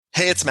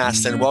Hey, it's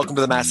Mastin. Welcome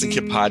to the Mastin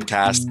Kit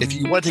podcast. If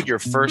you want to take your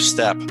first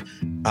step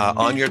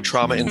on your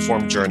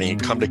trauma-informed journey,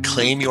 come to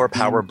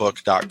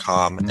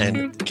claimyourpowerbook.com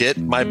and get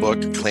my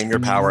book, Claim Your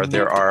Power.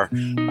 There are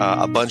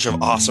a bunch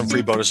of awesome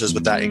free bonuses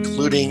with that,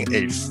 including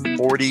a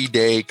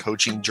 40-day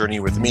coaching journey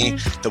with me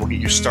that will get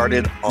you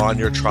started on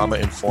your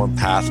trauma-informed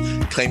path.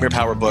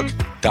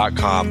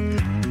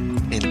 claimyourpowerbook.com.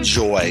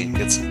 Enjoy.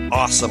 It's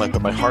awesome. I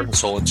put my heart and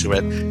soul into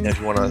it. And if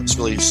you want to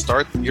really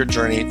start your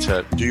journey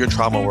to do your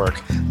trauma work,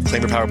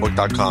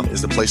 claimyourpowerbook.com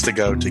is the place to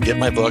go to get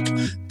my book,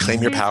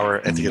 Claim Your Power,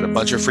 and to get a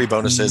bunch of free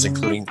bonuses,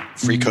 including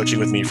free coaching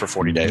with me for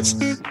 40 days.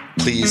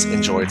 Please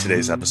enjoy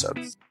today's episode.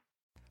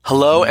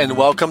 Hello and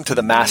welcome to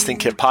the Mastin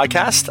Kit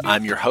podcast.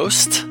 I'm your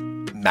host,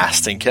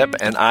 Mastin Kip,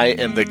 and I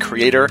am the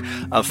creator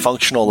of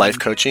Functional Life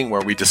Coaching,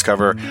 where we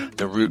discover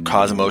the root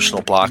cause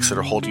emotional blocks that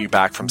are holding you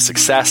back from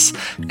success.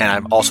 And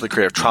I'm also the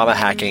creator of Trauma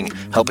Hacking,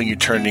 helping you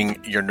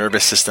turning your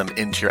nervous system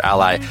into your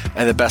ally,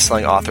 and the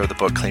best-selling author of the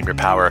book, Claim Your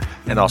Power,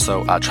 and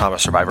also a trauma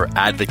survivor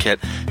advocate.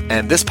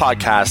 And this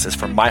podcast is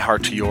from my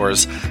heart to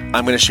yours.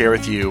 I'm going to share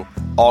with you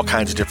all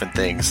kinds of different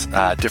things,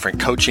 different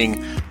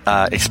coaching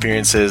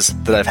experiences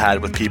that I've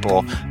had with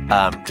people,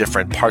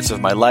 different parts of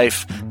my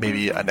life,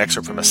 maybe an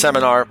excerpt from a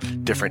seminar,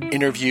 different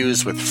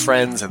interviews with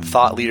friends and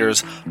thought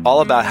leaders,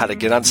 all about how to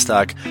get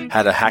unstuck,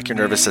 how to hack your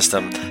nervous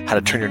system, how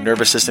to turn your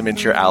nervous system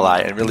into your ally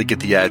and really get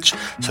the edge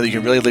so that you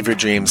can really live your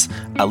dreams,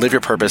 live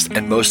your purpose,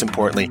 and most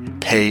importantly,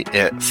 pay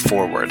it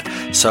forward.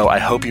 So I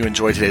hope you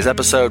enjoyed today's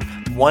episode.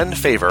 One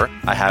favor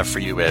I have for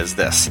you is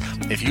this.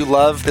 If you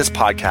love this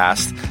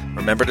podcast,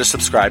 remember to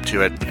subscribe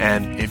to it.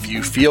 And if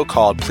you feel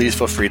called, please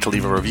feel free to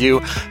leave a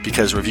review,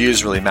 because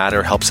reviews really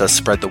matter, helps us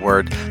spread the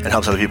word, and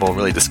helps other people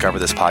really discover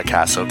this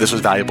podcast. So if this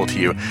was valuable to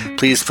you,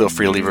 please feel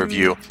free to leave a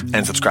review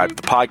and subscribe to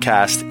the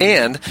podcast.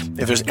 And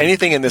if there's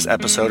anything in this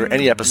episode or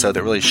any episode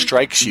that really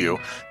strikes you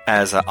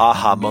as an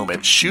aha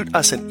moment, shoot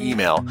us an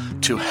email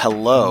to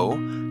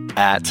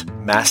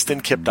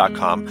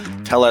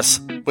hello@mastinkip.com. Tell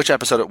us which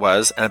episode it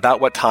was and about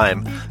what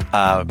time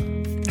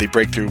the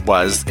breakthrough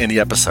was in the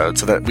episode,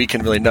 so that we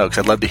can really know, because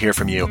I'd love to hear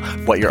from you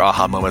what your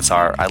aha moments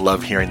are. I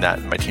love hearing that,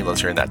 and my team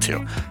loves hearing that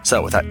too.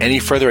 So without any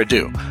further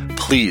ado,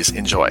 please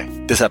enjoy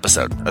this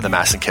episode of the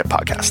Mastin Kit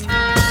podcast.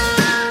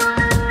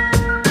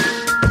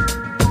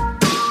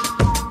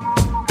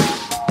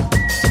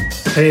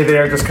 Hey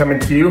there, just coming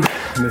to you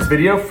in this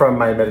video from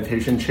my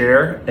meditation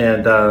chair,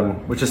 and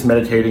was just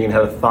meditating and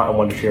had a thought I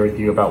wanted to share with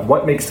you about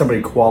what makes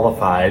somebody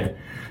qualified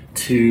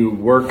to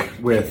work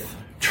with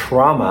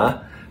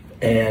trauma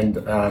and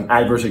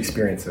adverse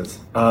experiences.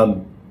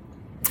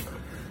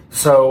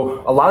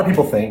 So a lot of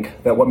people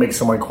think that what makes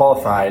someone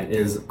qualified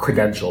is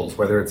credentials,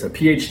 whether it's a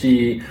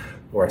PhD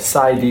or a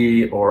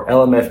PsyD or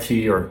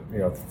LMFT or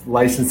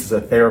licensed as a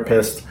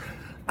therapist.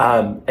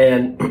 And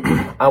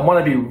I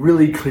want to be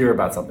really clear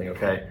about something,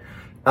 okay?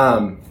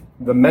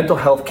 The mental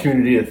health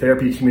community, the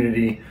therapy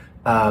community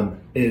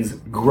is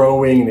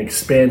growing and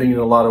expanding in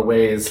a lot of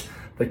ways.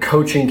 The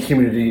coaching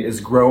community is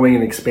growing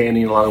and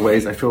expanding in a lot of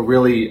ways. I feel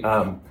really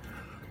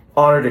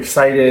honored,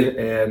 excited,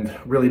 and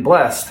really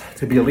blessed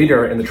to be a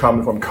leader in the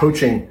trauma-informed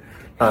coaching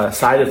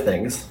side of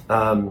things.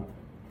 And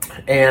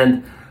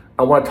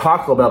I want to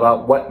talk a little bit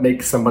about what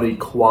makes somebody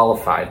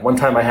qualified. One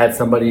time I had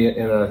somebody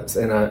in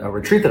a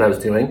retreat that I was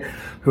doing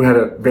who had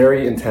a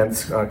very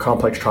intense,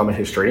 complex trauma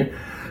history,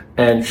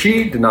 and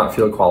she did not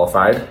feel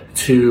qualified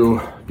to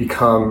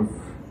become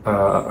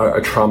a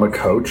trauma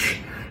coach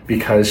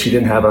because she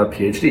didn't have a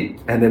PhD.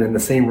 And then in the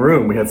same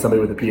room, we had somebody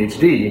with a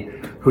PhD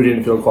who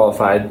didn't feel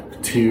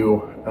qualified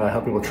to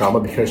help people with trauma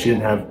because she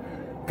didn't have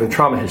the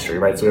trauma history,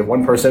 right? So we have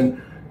one person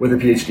with a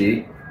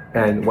PhD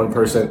and one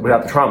person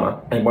without the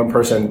trauma, and one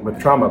person with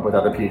trauma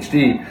without a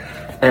PhD.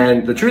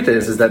 And the truth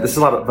is that this is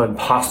a lot of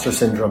imposter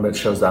syndrome that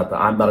shows up,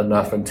 that I'm not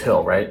enough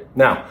until, right?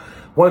 Now,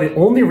 one of the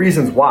only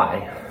reasons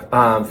why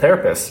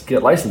therapists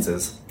get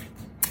licenses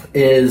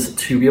is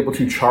to be able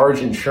to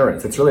charge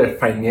insurance. It's really a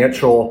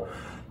financial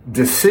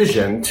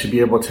decision to be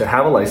able to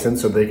have a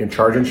license so they can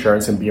charge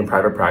insurance and be in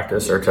private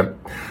practice or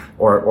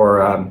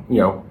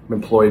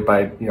employed by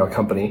a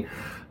company.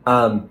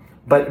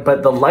 But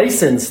the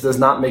license does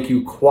not make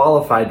you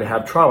qualified to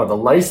have trauma. The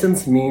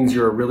license means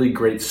you're a really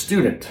great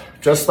student.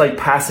 Just like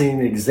passing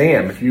an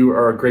exam. If you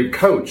are a great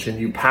coach and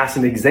you pass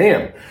an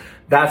exam,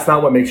 that's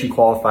not what makes you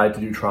qualified to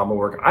do trauma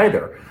work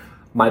either.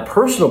 My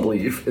personal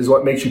belief is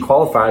what makes you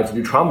qualified to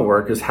do trauma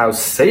work is how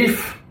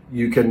safe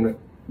you can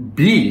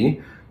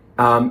be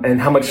and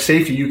how much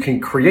safety you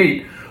can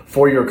create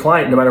for your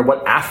client, no matter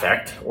what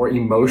affect or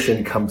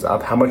emotion comes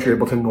up, how much you're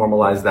able to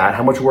normalize that,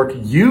 how much work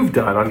you've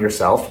done on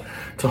yourself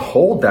to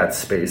hold that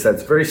space,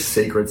 that's very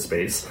sacred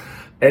space.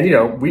 And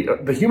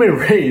the human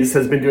race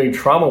has been doing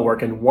trauma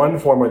work in one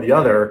form or the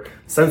other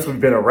since we've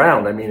been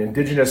around. I mean,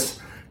 indigenous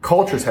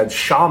cultures had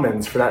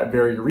shamans for that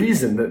very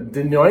reason that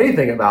didn't know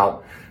anything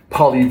about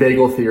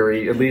polyvagal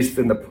theory, at least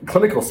in the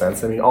clinical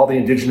sense. I mean, all the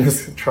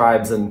indigenous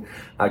tribes and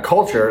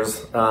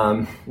cultures,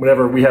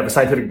 whenever we have a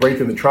scientific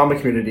breakthrough in the trauma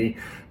community,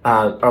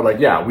 are like,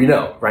 yeah, we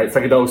know, right?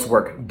 Psychedelics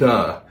work,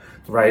 duh.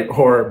 right?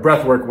 Or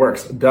breath work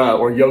works, duh,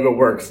 or yoga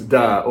works,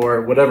 duh,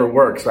 or whatever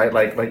works, right?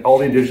 Like all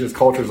the indigenous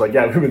cultures, like,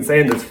 yeah, we've been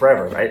saying this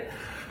forever, right?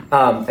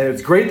 And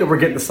it's great that we're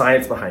getting the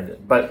science behind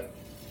it. But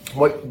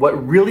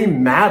what really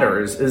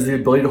matters is the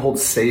ability to hold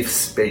safe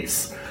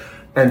space.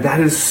 And that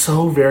is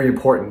so very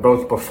important,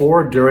 both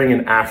before, during,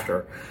 and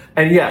after.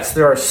 And yes,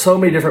 there are so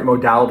many different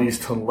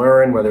modalities to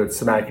learn, whether it's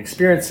somatic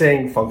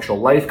experiencing, functional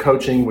life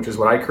coaching, which is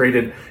what I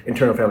created,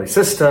 internal family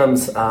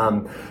systems.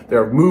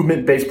 There are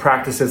movement-based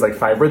practices like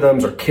 5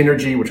 Rhythms or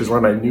Kinergy, which is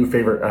one of my new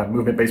favorite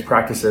movement-based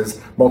practices,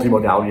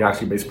 multimodality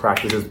actually based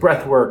practices,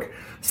 breath work,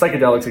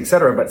 psychedelics,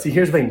 etc. But see,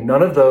 here's the thing,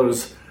 none of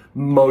those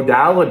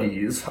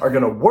modalities are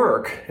going to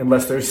work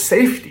unless there's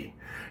safety.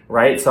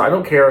 Right? So I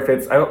don't care if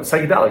it's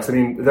psychedelics. I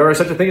mean, there are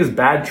such a thing as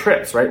bad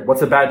trips, right?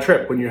 What's a bad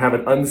trip? When you have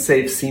an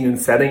unsafe scene and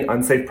setting,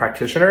 unsafe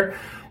practitioner,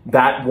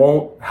 that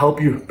won't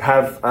help you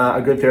have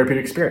a good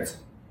therapeutic experience.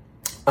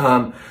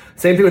 Same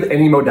thing with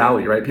any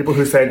modality, right? People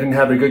who say I didn't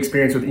have a good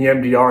experience with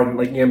EMDR, I didn't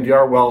like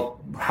EMDR.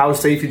 Well, how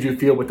safe did you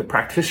feel with the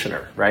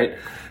practitioner, right?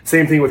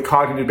 Same thing with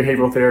cognitive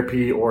behavioral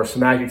therapy or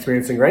somatic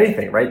experiencing or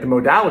anything, right? The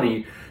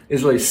modality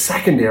is really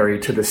secondary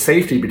to the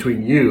safety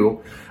between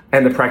you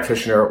and the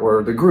practitioner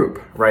or the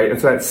group, right? And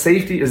so that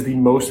safety is the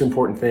most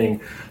important thing.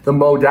 The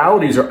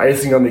modalities are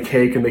icing on the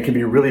cake, and they can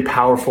be really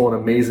powerful and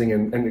amazing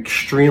and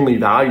extremely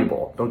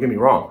valuable. Don't get me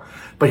wrong.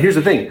 But here's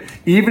the thing.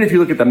 Even if you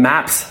look at the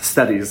MAPS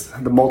studies,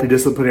 the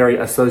Multidisciplinary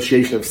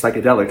Association of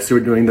Psychedelics, who are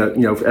doing the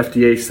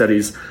FDA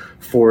studies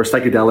for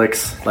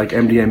psychedelics like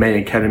MDMA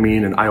and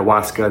ketamine and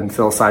ayahuasca and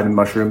psilocybin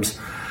mushrooms,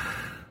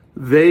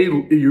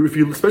 especially if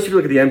you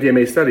look at the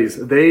MDMA studies,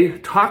 they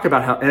talk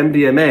about how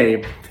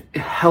MDMA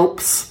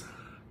helps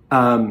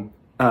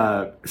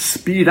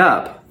speed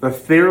up the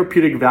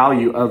therapeutic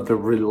value of the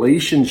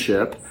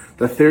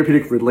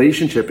therapeutic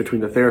relationship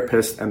between the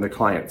therapist and the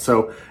client.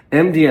 So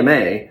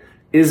MDMA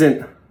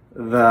isn't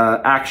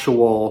the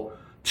actual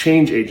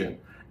change agent.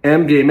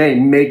 MDMA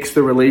makes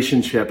the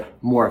relationship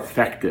more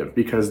effective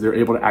because they're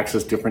able to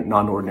access different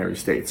non-ordinary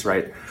states,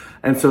 right?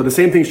 And so the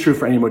same thing's true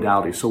for any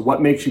modality. So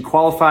what makes you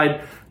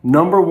qualified?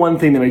 Number one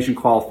thing that makes you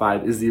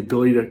qualified is the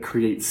ability to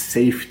create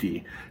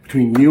safety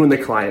between you and the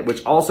client,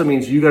 which also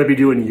means you got to be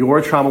doing your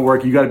trauma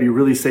work. You got to be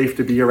really safe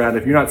to be around.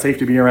 If you're not safe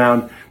to be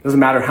around, doesn't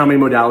matter how many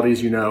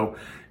modalities you know,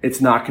 it's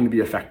not going to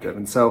be effective.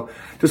 And so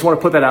just want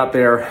to put that out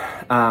there.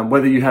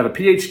 Whether you have a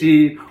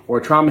PhD or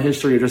a trauma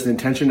history or just an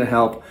intention to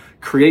help,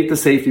 create the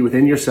safety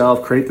within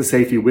yourself, create the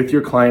safety with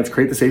your clients,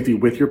 create the safety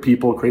with your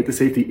people, create the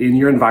safety in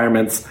your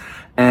environments,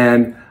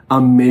 and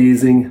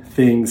amazing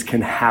things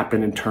can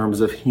happen in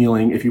terms of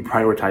healing if you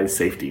prioritize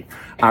safety.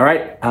 All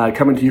right,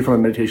 coming to you from a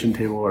meditation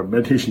chair.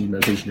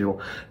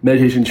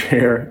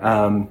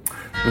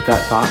 With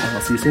that thought,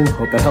 I'll see you soon.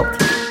 Hope that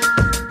helped.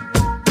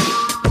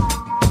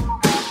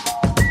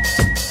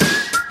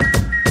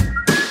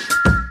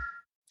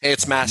 Hey,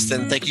 it's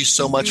Mastin. Thank you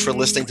so much for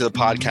listening to the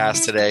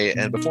podcast today.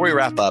 And before we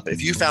wrap up, if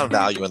you found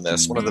value in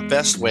this, one of the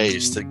best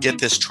ways to get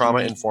this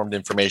trauma-informed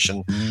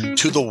information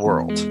to the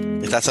world,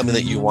 if that's something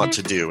that you want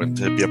to do and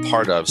to be a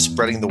part of,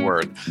 spreading the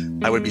word,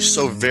 I would be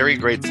so very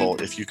grateful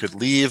if you could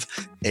leave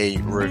a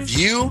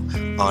review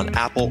on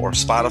Apple or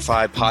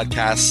Spotify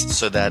podcasts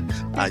so that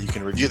you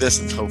can review this,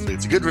 and hopefully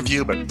it's a good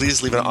review, but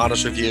please leave an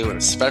honest review. And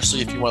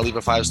especially if you want to leave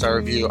a 5-star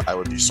review, I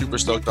would be super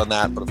stoked on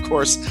that. But of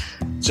course,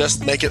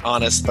 just make it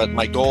honest. But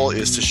my goal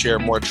is to share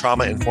more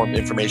trauma-informed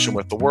information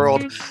with the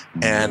world,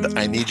 and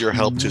I need your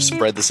help to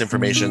spread this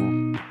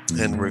information,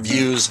 and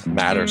reviews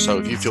matter. So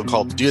if you feel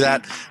called to do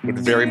that, would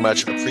very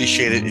much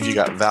appreciate it. If you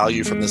got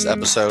value from this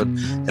episode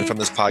and from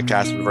this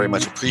podcast, would very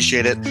much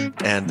appreciate it.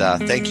 And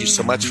thank you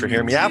so much for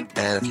hearing me out.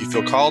 And if you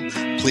feel called,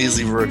 please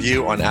leave a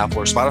review on Apple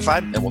or Spotify,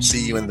 and we'll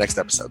see you in the next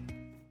episode.